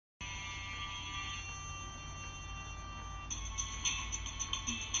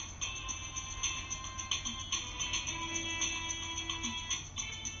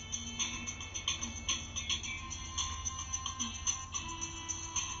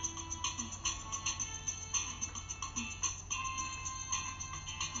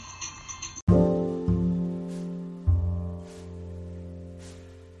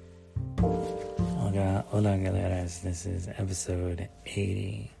guys. This is episode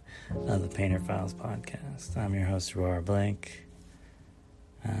 80 of the Painter Files podcast. I'm your host, Roar Blank.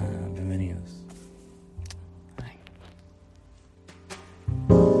 Bienvenidos. Hi.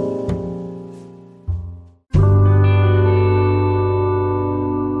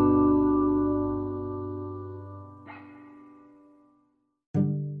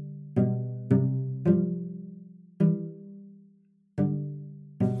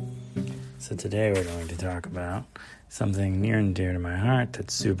 So today we're going to talk about something near and dear to my heart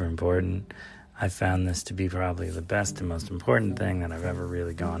that's super important. I found this to be probably the best and most important thing that I've ever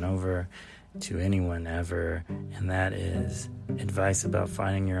really gone over to anyone ever, and that is advice about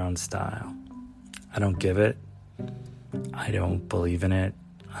finding your own style. I don't give it. I don't believe in it.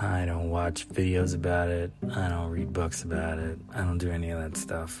 I don't watch videos about it. I don't read books about it. I don't do any of that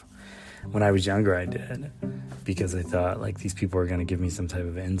stuff. When I was younger, I did, because I thought like these people were going to give me some type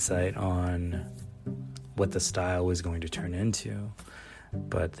of insight on what the style was going to turn into.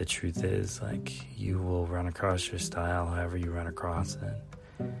 But the truth is, like, you will run across your style however you run across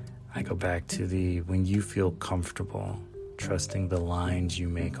it. I go back to when you feel comfortable trusting the lines you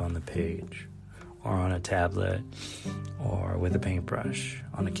make on the page or on a tablet or with a paintbrush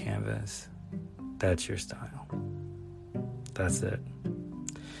on a canvas. That's your style. That's it.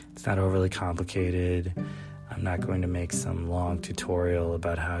 It's not overly complicated. I'm not going to make some long tutorial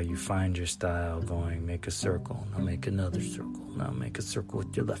about how you find your style, going make a circle, now make another circle, now make a circle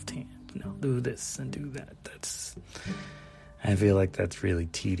with your left hand, now do this and do that. I feel like that's really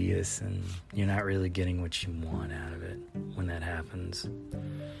tedious, and you're not really getting what you want out of it when that happens.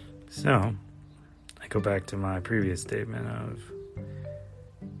 So, I go back to my previous statement of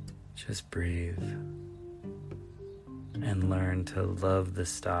just breathe and learn to love the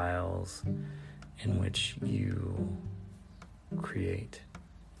styles in which you create.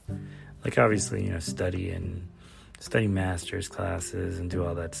 Like, obviously, study master's classes and do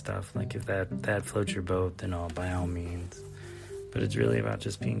all that stuff. Like, if that floats your boat, then by all means. But it's really about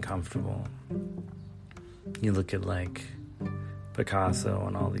just being comfortable. You look at like Picasso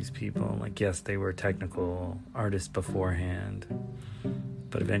and all these people, like, yes, they were technical artists beforehand,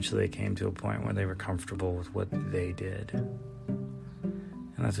 but eventually they came to a point where they were comfortable with what they did.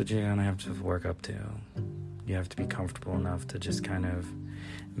 And that's what you're going to have to work up to. You have to be comfortable enough to just kind of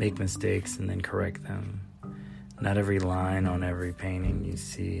make mistakes and then correct them. Not every line on every painting you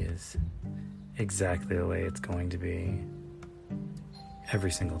see is exactly the way it's going to be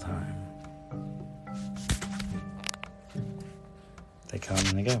every single time. They come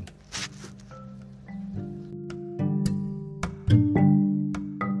and they go.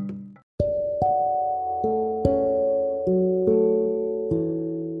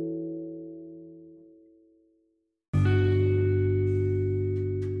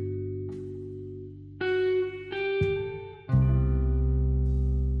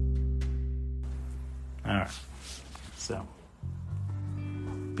 Alright, so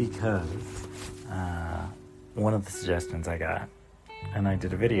because one of the suggestions I got, and I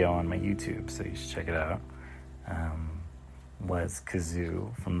did a video on my YouTube, so you should check it out, was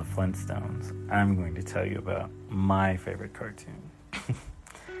Kazoo from the Flintstones. I'm going to tell you about my favorite cartoon.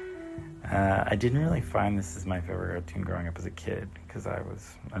 I didn't really find this as my favorite cartoon growing up as a kid, because I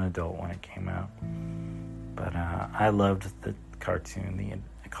was an adult when it came out. But I loved the cartoon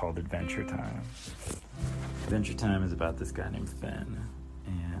called Adventure Time. Adventure Time is about this guy named Finn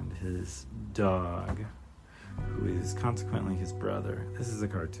and his dog, who is consequently his brother. This is a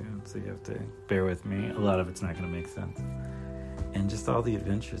cartoon, so you have to bear with me. A lot of it's not going to make sense. And just all the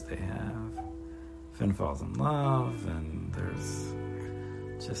adventures they have. Finn falls in love, and there's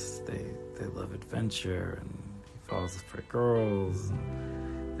just, they love adventure, and he falls for girls,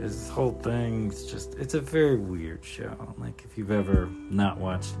 and there's this whole thing. It's a very weird show. Like, if you've ever not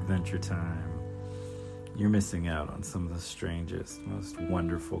watched Adventure Time, you're missing out on some of the strangest, most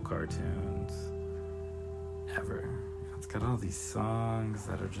wonderful cartoons ever. It's got all these songs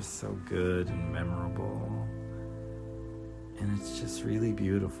that are just so good and memorable, and it's just really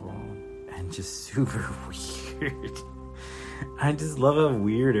beautiful and just super weird. I just love how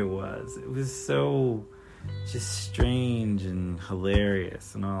weird it was. It was so just strange and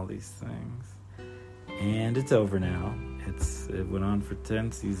hilarious and all these things. And it's over now. It went on for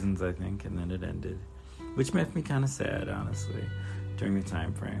 10 seasons, I think, and then it ended, which made me kind of sad, honestly, during the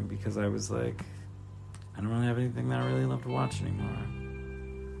time frame, because I was like, I don't really have anything that I really love to watch anymore.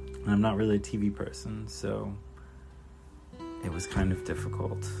 And I'm not really a TV person, so it was kind of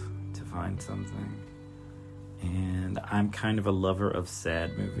difficult to find something. And I'm kind of a lover of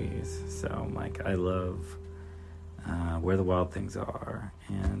sad movies, so like I love Where the Wild Things Are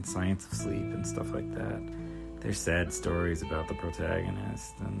and Science of Sleep and stuff like that. they're sad stories about the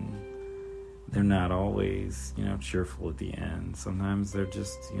protagonist, and they're not always, cheerful at the end. Sometimes they're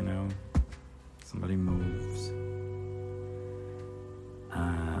just, somebody moves.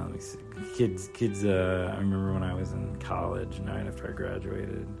 Let me see. Kids, I remember when I was in college, right after I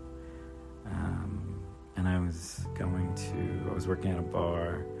graduated, and I was working at a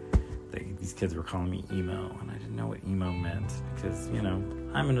bar. These kids were calling me emo, and I didn't know what emo meant because,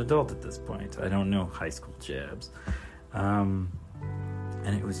 I'm an adult at this point. I don't know high school jabs. And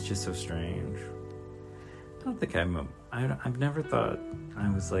it was just so strange. I don't think I've never thought I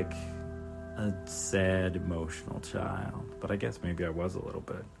was like a sad, emotional child, but I guess maybe I was a little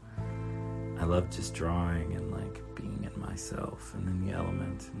bit. I loved just drawing and like being in myself and in the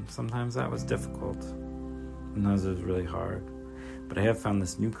element, and sometimes that was difficult. Sometimes it was really hard. But I have found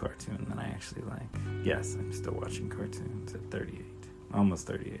this new cartoon that I actually like. Yes, I'm still watching cartoons at 38, almost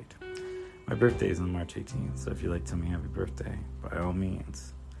 38. My birthday is on March 18th, so if you'd like to tell me happy birthday, by all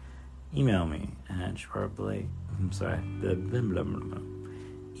means, email me at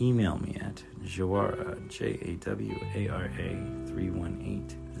email me at Jawara, Jawara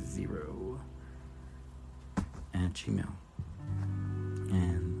 3180 at Gmail.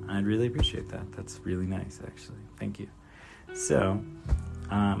 And I'd really appreciate that. That's really nice, actually. Thank you. So,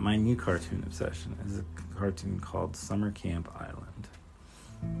 my new cartoon obsession is a cartoon called Summer Camp Island.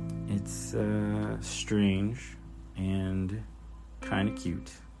 It's strange and kind of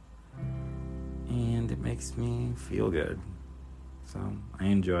cute, and it makes me feel good. So, I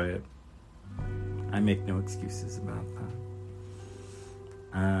enjoy it. I make no excuses about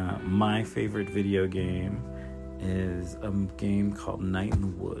that. My favorite video game is a game called Night in the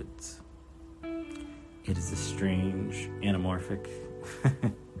Woods. It is a strange, anamorphic,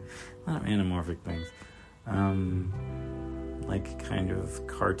 a lot of anamorphic things, like kind of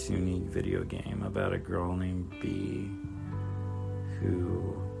cartoony video game about a girl named Bee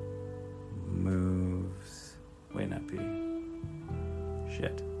who moves, not Bee,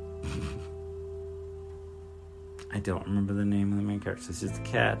 shit. I don't remember the name of the main character. It's just a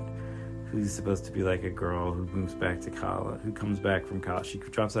cat who's supposed to be like a girl who moves back to college, who comes back from college. She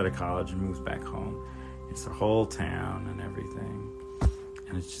drops out of college and moves back home. It's her whole town and everything.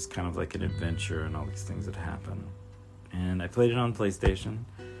 And it's just kind of like an adventure and all these things that happen. And I played it on PlayStation,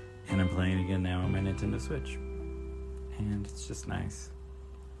 and I'm playing it again now on my Nintendo Switch. And it's just nice.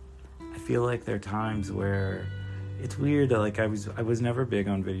 I feel like there are times where it's weird. Like I was never big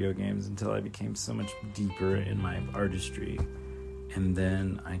on video games until I became so much deeper in my artistry. And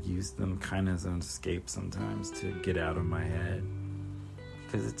then I use them kind of as an escape sometimes to get out of my head.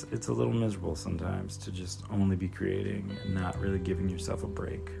 Because it's a little miserable sometimes to just only be creating and not really giving yourself a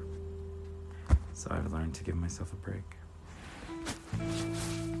break. So I've learned to give myself a break.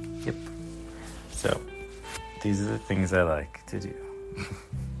 Yep. So, these are the things I like to do.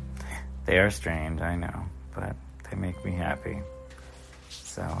 They are strange, I know, but they make me happy.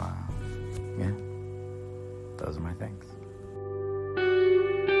 So, yeah. Those are my things.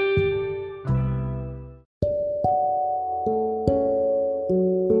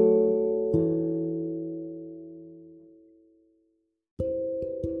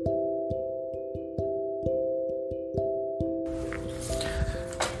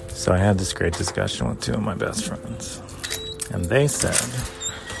 So I had this great discussion with two of my best friends, and they said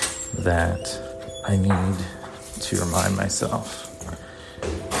that I need to remind myself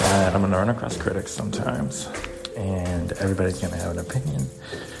that I'm going to run across critics sometimes, and everybody's going to have an opinion,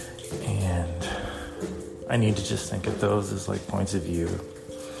 and I need to just think of those as like points of view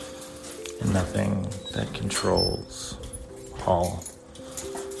and nothing that controls all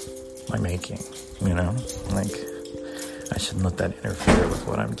my making, like I shouldn't let that interfere with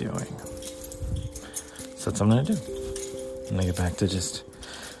what I'm doing. So that's what I'm going to do. I'm going to get back to just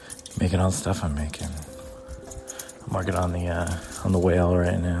making all the stuff I'm making. I'm working on the whale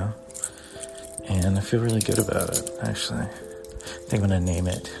right now. And I feel really good about it, actually. I think I'm going to name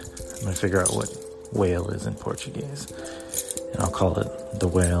it. I'm going to figure out what whale is in Portuguese. And I'll call it The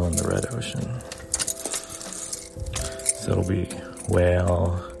Whale in the Red Ocean. So it'll be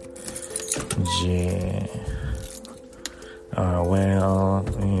whale,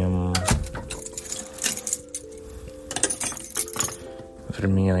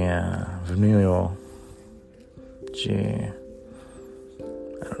 Vermelho, G.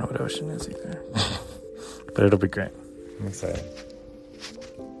 I don't know what ocean is either. But it'll be great. I'm excited.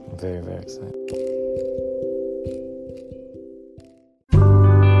 I'm very, very excited.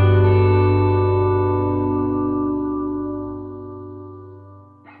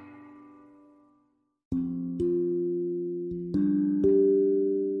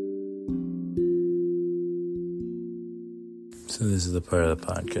 the part of the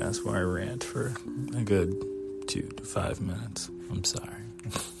podcast where I rant for a good 2 to 5 minutes. I'm sorry.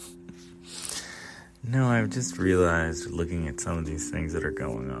 No, I've just realized looking at some of these things that are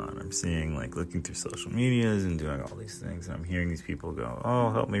going on. I'm seeing, looking through social medias and doing all these things. And I'm hearing these people go, oh,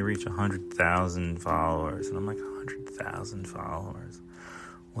 help me reach 100,000 followers. And I'm like, 100,000 followers?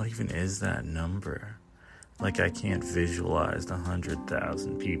 What even is that number? I can't visualize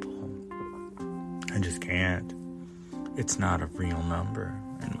 100,000 people. I just can't. It's not a real number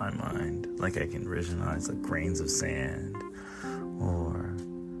in my mind. I can visualize, grains of sand, or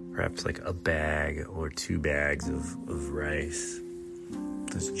perhaps a bag or 2 bags of rice.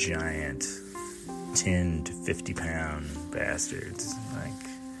 Those giant 10 to 50 pound bastards.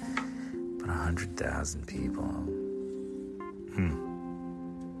 But 100,000 people.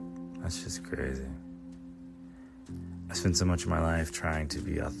 That's just crazy. I spent so much of my life trying to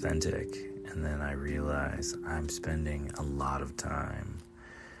be authentic, and then I realize I'm spending a lot of time,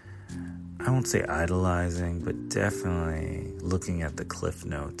 I won't say idolizing, but definitely looking at the cliff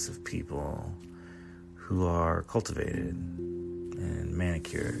notes of people who are cultivated and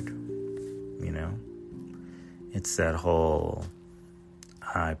manicured, It's that whole,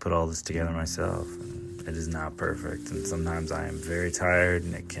 I put all this together myself, and it is not perfect, and sometimes I am very tired,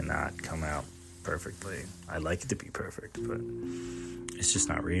 and it cannot come out perfectly. I like it to be perfect, but it's just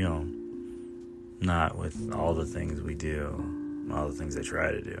not real. Not with all the things we do, all the things I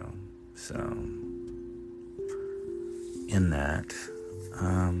try to do. So, in that,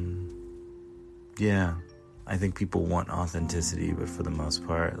 I think people want authenticity, but for the most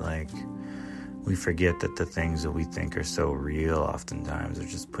part, we forget that the things that we think are so real oftentimes are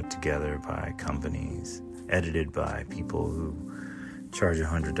just put together by companies, edited by people who charge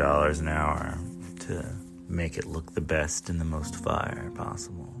 $100 an hour to make it look the best and the most fire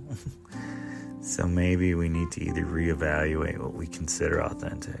possible. So maybe we need to either reevaluate what we consider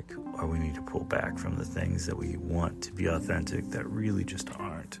authentic, or we need to pull back from the things that we want to be authentic that really just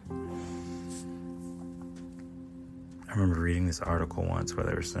aren't. I remember reading this article once where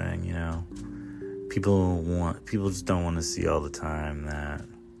they were saying, people just don't want to see all the time that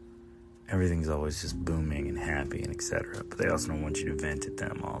everything's always just booming and happy and etc. But they also don't want you to vent at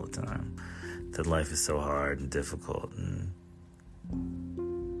them all the time. That life is so hard and difficult and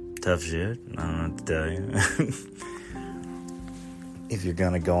tough shit. I don't know what to tell you. If you're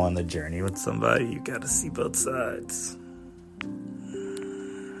gonna go on the journey with somebody, you gotta see both sides.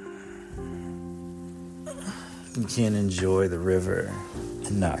 You can't enjoy the river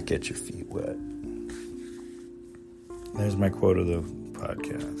and not get your feet wet. There's my quote of the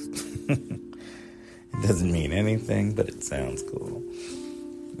podcast. It doesn't mean anything, but it sounds cool.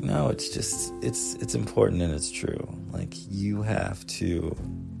 No, it's just, it's important and it's true. You have to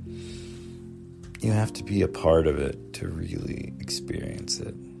be a part of it to really experience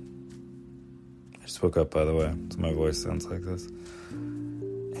it. I just woke up, by the way, so my voice sounds like this.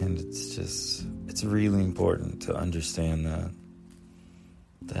 And it's really important to understand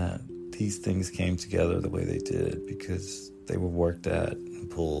that these things came together the way they did because they were worked at and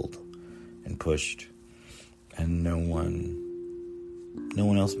pulled and pushed, and no one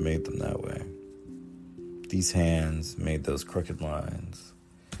else made them that way. These hands made those crooked lines,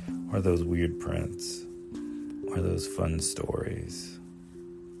 or those weird prints, or those fun stories,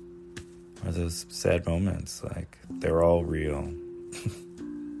 or those sad moments. They're all real.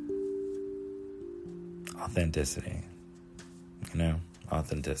 Authenticity.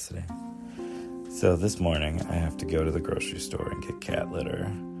 Authenticity. So this morning, I have to go to the grocery store and get cat litter.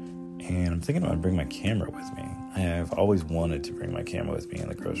 And I'm thinking about bringing my camera with me. I have always wanted to bring my camera with me in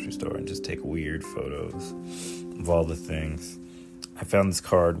the grocery store and just take weird photos of all the things. I found this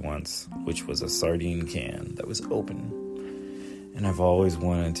card once, which was a sardine can that was open. And I've always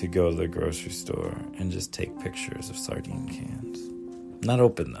wanted to go to the grocery store and just take pictures of sardine cans. Not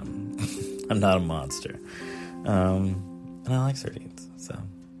open them. I'm not a monster. And I like sardines, so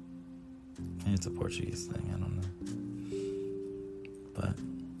maybe it's a Portuguese thing, I don't know. But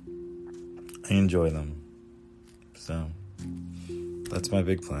I enjoy them. So that's my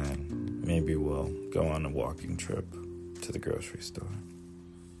big plan. Maybe we'll go on a walking trip to the grocery store.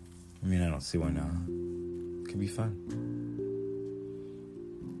 I mean, I don't see why not. It could be fun.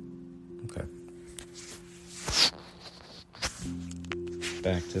 Okay.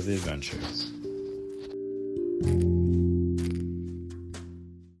 Back to the adventures.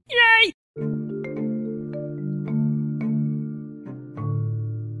 Yay!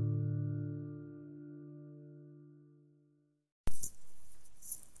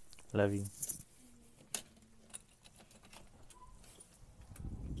 Love you.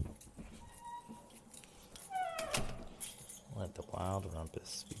 Let the wild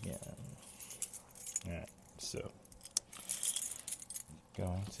Krampus begin. Alright, so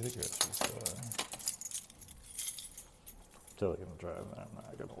going to the grocery store. Totally gonna drive there. I'm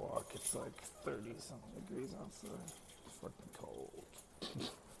not gonna walk. It's like 30-something degrees outside. It's fucking cold.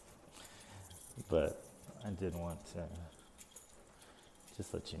 But I did want to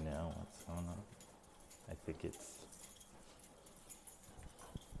just let you know what's going on. I think it's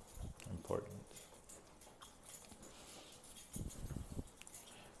important.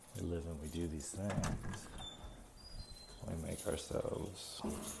 We live and we do these things. We make ourselves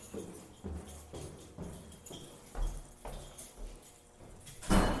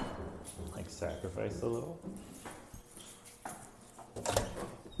like sacrifice a little.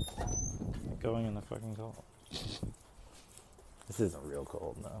 Going in the fucking cold. This isn't real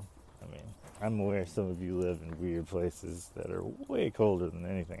cold, though. I mean, I'm aware some of you live in weird places that are way colder than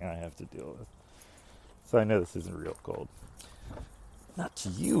anything I have to deal with. So I know this isn't real cold. Not to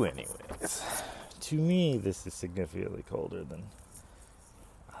you, anyways. To me, this is significantly colder than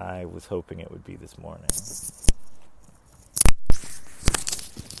I was hoping it would be this morning.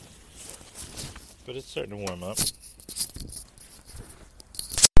 But it's starting to warm up.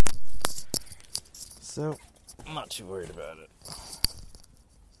 So, I'm not too worried about it.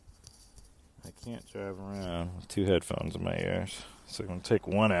 I can't drive around with 2 headphones in my ears. So I'm going to take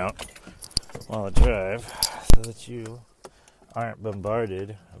one out while I drive so that you aren't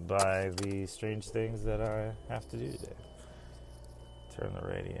bombarded by the strange things that I have to do today. Turn the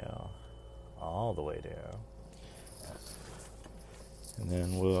radio all the way down. And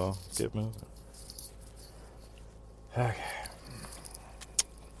then we'll get moving. Okay.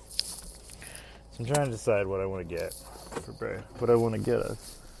 So I'm trying to decide what I want to get for breakfast. What I want to get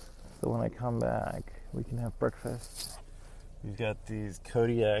us. So when I come back, we can have breakfast. We've got these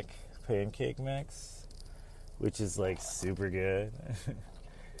Kodiak pancake mix, which is like super good.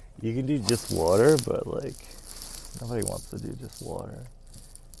 You can do just water, but like nobody wants to do just water.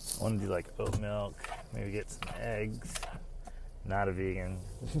 I want to do like oat milk, maybe get some eggs. Not a vegan.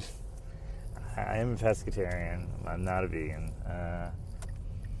 I am a pescatarian. I'm not a vegan.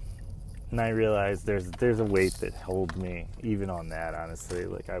 And I realize there's a weight that holds me even on that, honestly.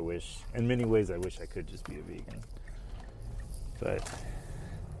 Like I wish, in many ways I wish I could just be a vegan. But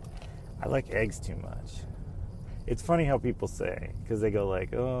I like eggs too much. It's funny how people say, because they go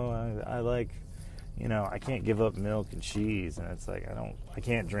like, oh, I like, I can't give up milk and cheese. And it's like, I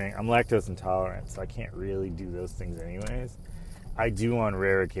can't drink. I'm lactose intolerant, so I can't really do those things anyways. I do on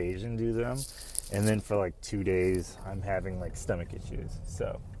rare occasion do them. And then for like 2 days, I'm having like stomach issues.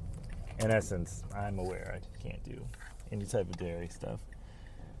 So in essence, I'm aware I can't do any type of dairy stuff.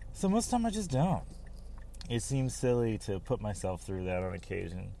 So most of the time I just don't. It seems silly to put myself through that on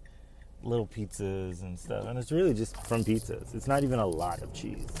occasion. Little pizzas and stuff. And it's really just from pizzas. It's not even a lot of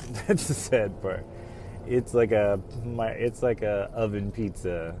cheese. That's the sad part. It's like a oven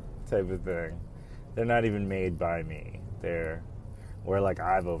pizza type of thing. They're not even made by me. They're where like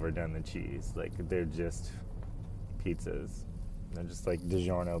I've overdone the cheese. Like they're just pizzas. They're just like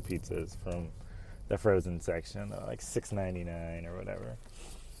DiGiorno pizzas from the frozen section. They're like $6.99 or whatever.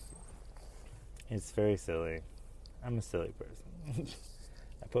 It's very silly. I'm a silly person.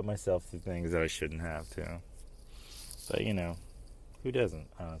 I put myself through things that I shouldn't have to. But who doesn't,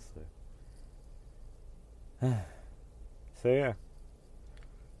 honestly? So yeah,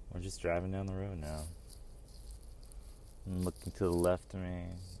 we're just driving down the road now. I'm looking to the left of me,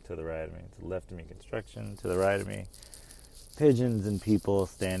 to the right of me. To the left of me, construction. To the right of me, pigeons and people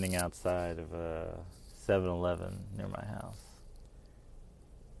standing outside of a 7-Eleven near my house.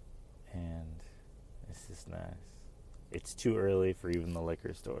 And it's just nice. It's too early for even the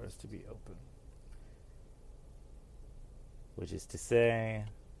liquor stores to be open. Which is to say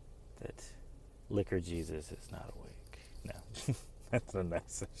that Liquor Jesus is not awake. No. That's so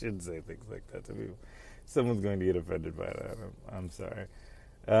nice. I shouldn't say things like that to people. Someone's going to get offended by that. I'm sorry.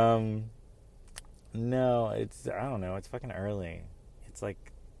 No, I don't know. It's fucking early. It's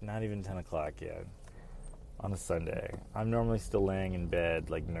like not even 10 o'clock yet on a Sunday. I'm normally still laying in bed,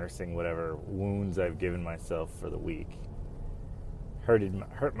 like nursing whatever wounds I've given myself for the week.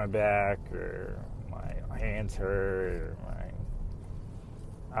 Hurt my back, or my hands hurt, or my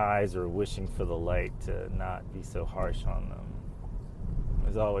eyes are wishing for the light to not be so harsh on them.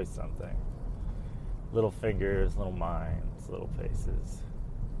 There's always something. Little fingers, little minds, little faces.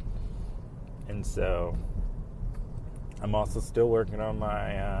 And so I'm also still working on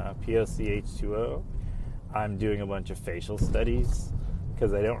my POC H2O. I'm doing a bunch of facial studies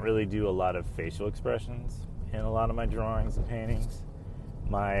because I don't really do a lot of facial expressions in a lot of my drawings and paintings.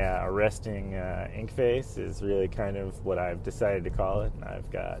 My resting ink face is really kind of what I've decided to call it. And I've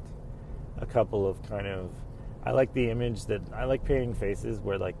got a couple of kind of, I like the image that, I like painting faces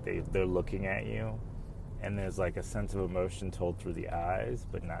where like they're looking at you and there's like a sense of emotion told through the eyes,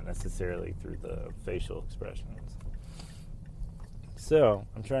 but not necessarily through the facial expressions. So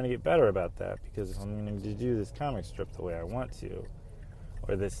I'm trying to get better about that, because if I'm going to do this comic strip the way I want to,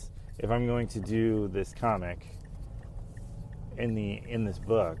 or this, if I'm going to do this comic in this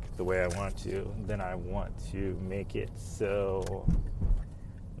book the way I want to, then I want to make it so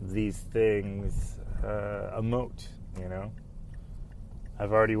these things emote, you know?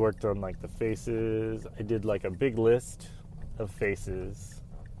 I've already worked on like the faces. I did like a big list of faces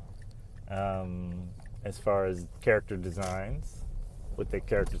as far as character designs with the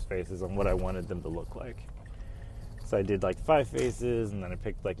characters' faces and what I wanted them to look like. So I did like 5 faces, and then I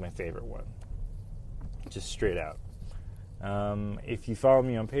picked like my favorite one, just straight out. If you follow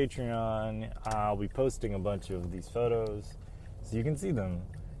me on Patreon, I'll be posting a bunch of these photos so you can see them.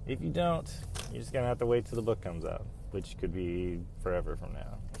 If you don't, you're just gonna have to wait till the book comes out, which could be forever from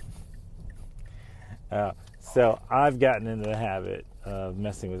now. So I've gotten into the habit of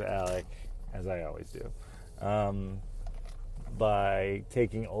messing with Alec, as I always do, by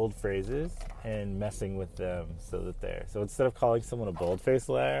taking old phrases and messing with them so instead of calling someone a bold-faced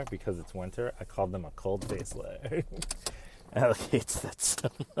liar because it's winter, I called them a cold-faced liar. Alec hates that so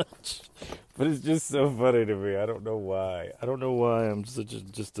much, but it's just so funny to me. I don't know why. I'm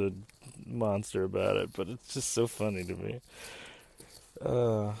just a monster about it, but it's just so funny to me.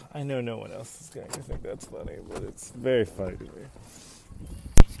 I know no one else is going to think that's funny, but it's very funny to me.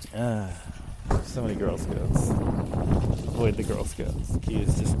 So many Girl Scouts. Avoid the Girl Scouts. The key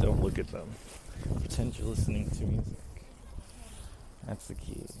is just don't look at them. Pretend you're listening to music. That's the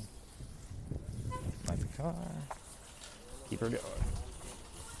key. Like the car. Keep her going.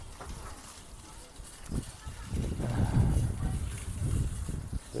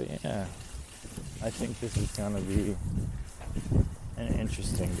 But yeah, I think this is going to be an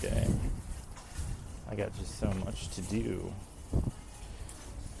interesting day. I got just so much to do.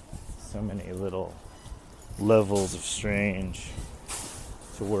 So many little levels of strange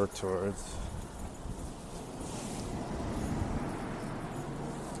to work towards.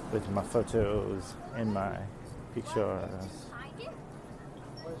 With my photos and my pictures.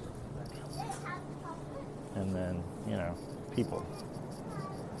 And then, people.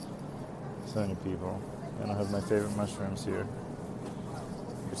 So many people. I don't have my favorite mushrooms here.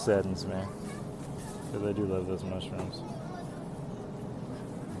 It saddens me, because I do love those mushrooms.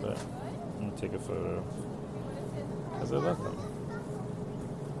 But I'm going to take a photo because I love them.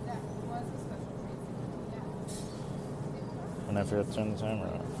 And I forgot to turn the timer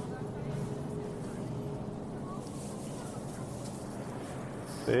off.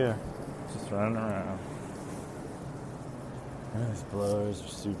 So yeah, just running around. And these blowers are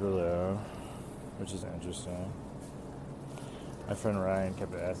super low, which is interesting. My friend Ryan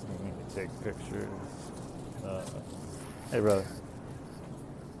kept asking me to take pictures. Hey brother.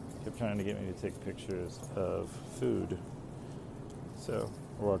 Kept trying to get me to take pictures of food. So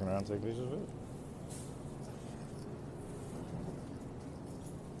we're walking around taking pictures of food.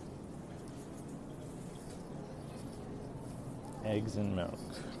 Eggs and milk.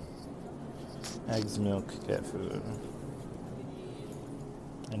 Eggs, milk, cat food.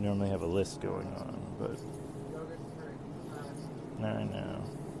 I normally have a list going on, but now I know.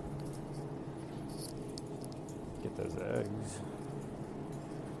 Get those eggs.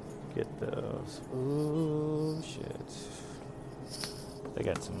 Get those. Ooh, shit. They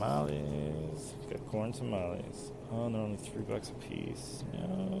got tamales. Got corn tamales. Oh, they're only $3 a piece.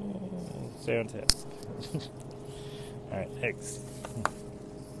 No. Stay on tap. Alright, eggs.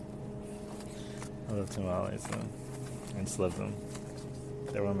 I love tamales, though. I just love them.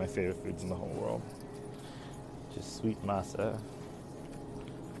 They're one of my favorite foods in the whole world. Just sweet masa.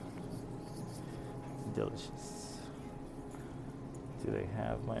 Delicious. Do they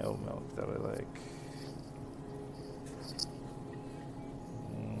have my oat milk that I like?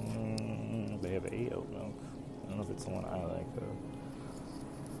 They have a oat milk. I don't know if it's the one I like, though.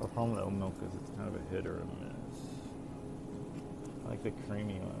 The problem with oat milk is it's kind of a hit or a miss. I like the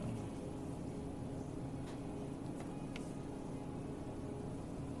creamy one.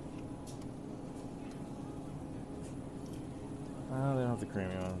 Oh, they don't have the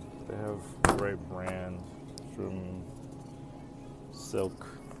creamy one. They have the right brand from Silk.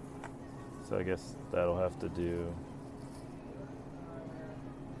 So I guess that'll have to do.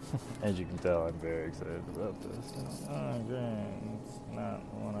 As you can tell, I'm very excited about this. Oh, great. It's not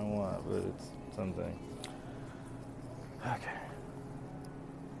what I want, but it's something. Okay.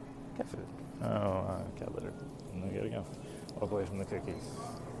 Cat litter. And we gotta go. Walk away from the cookies.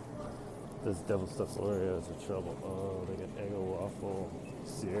 Those double stuffed Oreos are trouble. Oh, they got Eggo waffle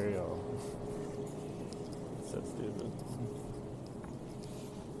cereal. So stupid.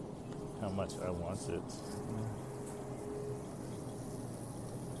 How much I want it.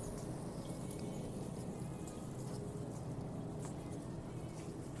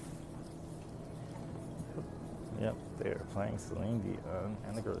 Yep, they are playing Celine Dion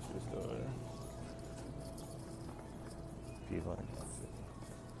in the grocery store. People are dancing.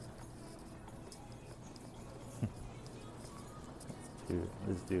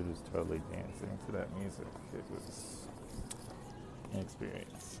 This dude was totally dancing to that music. It was an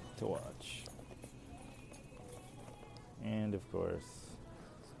experience to watch. And of course,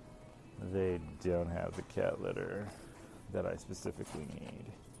 they don't have the cat litter that I specifically need.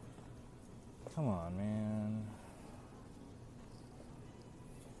 Come on, man.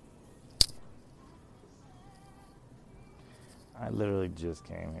 I literally just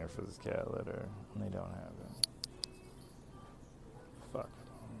came here for this cat litter, and they don't have it. Fuck.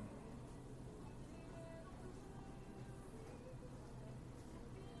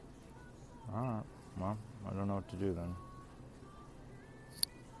 Alright, well, I don't know what to do then.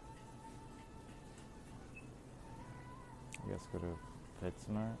 I guess go to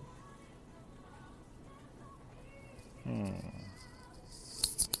PetSmart.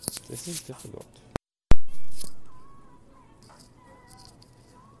 This is difficult.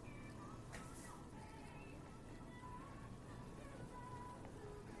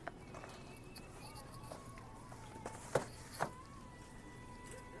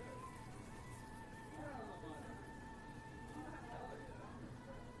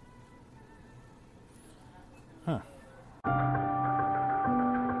 Huh.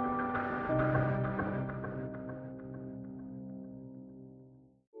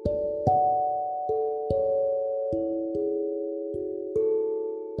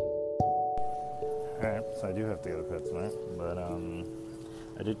 Alright, so I do have to go to PetSmart, but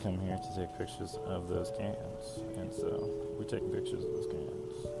I did come here to take pictures of those cans, and so we're taking pictures of those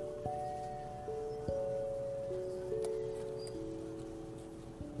cans.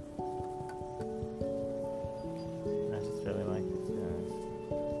 I just really like these guys.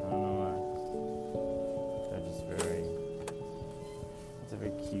 I don't know why. They're just it's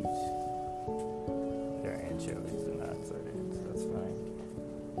very cute. They're anchovies and not sardines, so that's fine.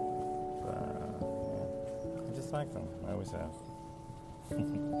 But, yeah, I just like them. I always have.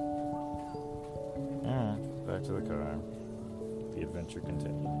 Alright, back to the car. The adventure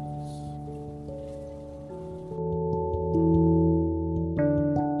continues.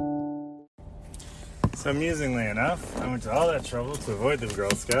 So amusingly enough, I went to all that trouble to avoid the Girl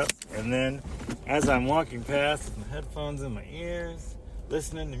Scouts, and then as I'm walking past with my headphones in my ears,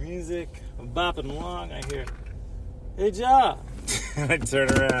 listening to music, I'm bopping along, I hear, "Hey, Ja!" And I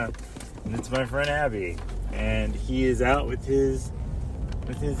turn around, and it's my friend Abby, and he is out with his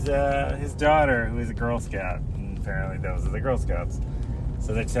daughter, who is a Girl Scout, and apparently those are the Girl Scouts.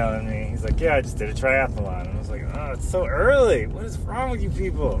 So they're telling me, he's like, "Yeah, I just did a triathlon," and I was like, "Oh, it's so early. What is wrong with you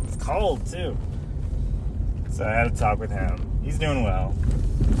people? It's cold too." So I had to talk with him. He's doing well.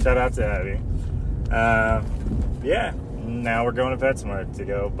 Shout out to Abby. Yeah, now we're going to PetSmart to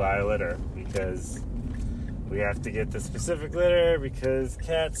go buy a litter because we have to get the specific litter because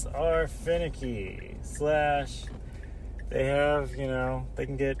cats are finicky. / they have, they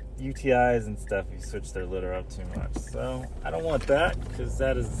can get UTIs and stuff if you switch their litter up too much. So I don't want that because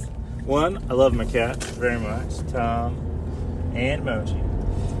that is, one, I love my cats very much, Tom and Mochi.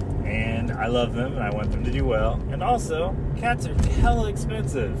 And I love them, and I want them to do well. And also, cats are hella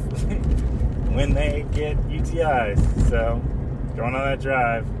expensive when they get UTIs. So, going on that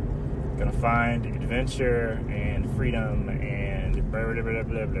drive, gonna find adventure and freedom and blah, blah, blah,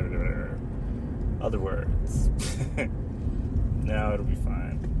 blah, blah, blah, other words. No, it'll be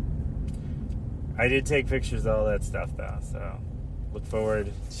fine. I did take pictures of all that stuff, though, so look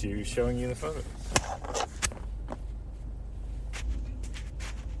forward to showing you the photos.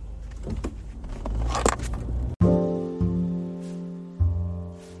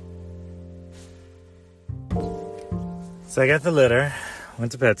 So I got the litter,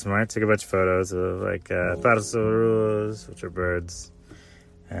 went to PetSmart, took a bunch of photos of parasaurus, which are birds,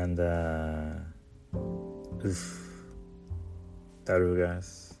 and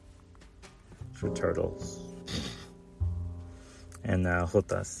tarugas, which are turtles, and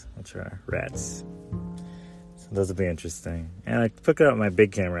jotas, which are rats. So those will be interesting. And I took out my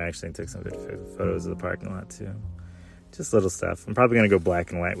big camera actually and took some good photos of the parking lot too. Just little stuff. I'm probably going to go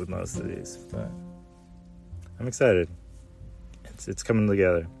black and white with most of these, but I'm excited. It's coming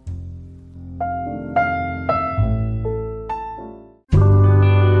together.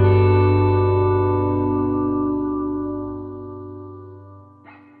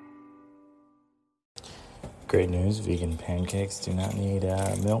 Great news, vegan pancakes do not need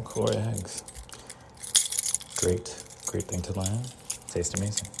milk or eggs. Great thing to learn. Taste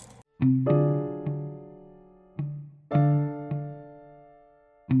amazing.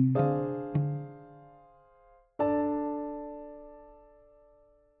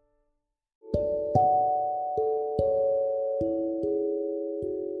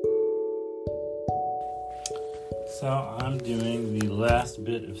 So I'm doing the last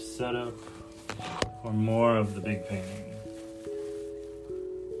bit of setup for more of the big painting.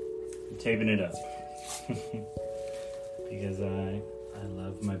 I'm taping it up because I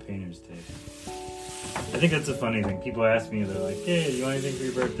love my painter's tape. I think that's a funny thing. People ask me, they're like, hey, do you want anything for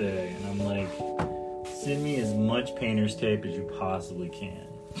your birthday? And I'm like, send me as much painter's tape as you possibly can.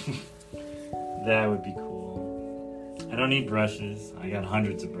 That would be cool. I don't need brushes. I got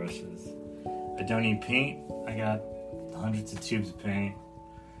hundreds of brushes. I don't need paint. I got hundreds of tubes of paint.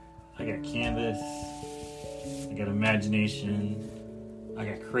 I got canvas. I got imagination. I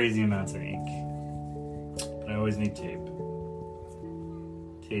got crazy amounts of ink. But I always need tape.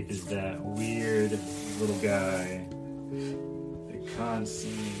 Tape is that weird little guy that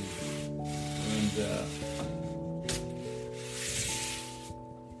constantly runs out.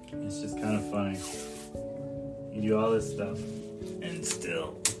 It's just kind of funny. You do all this stuff and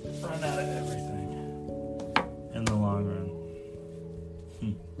still run out of everything in the long run.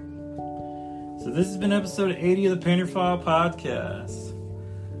 So this has been episode 80 of the Painter File Podcast.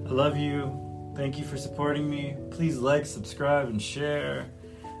 I love you. Thank you for supporting me. Please like, subscribe, and share.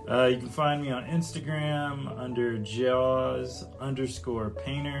 You can find me on Instagram under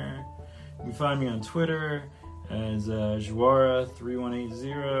jaws_painter. You can find me on Twitter as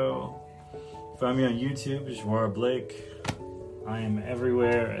Jawara3180. Find me on YouTube, Jawara Blake. I am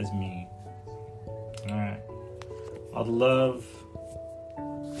everywhere as me. Alright. All the love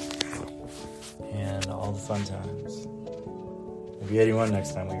and all the fun times. We'll be 81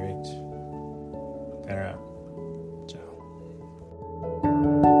 next time we reach. Painter out.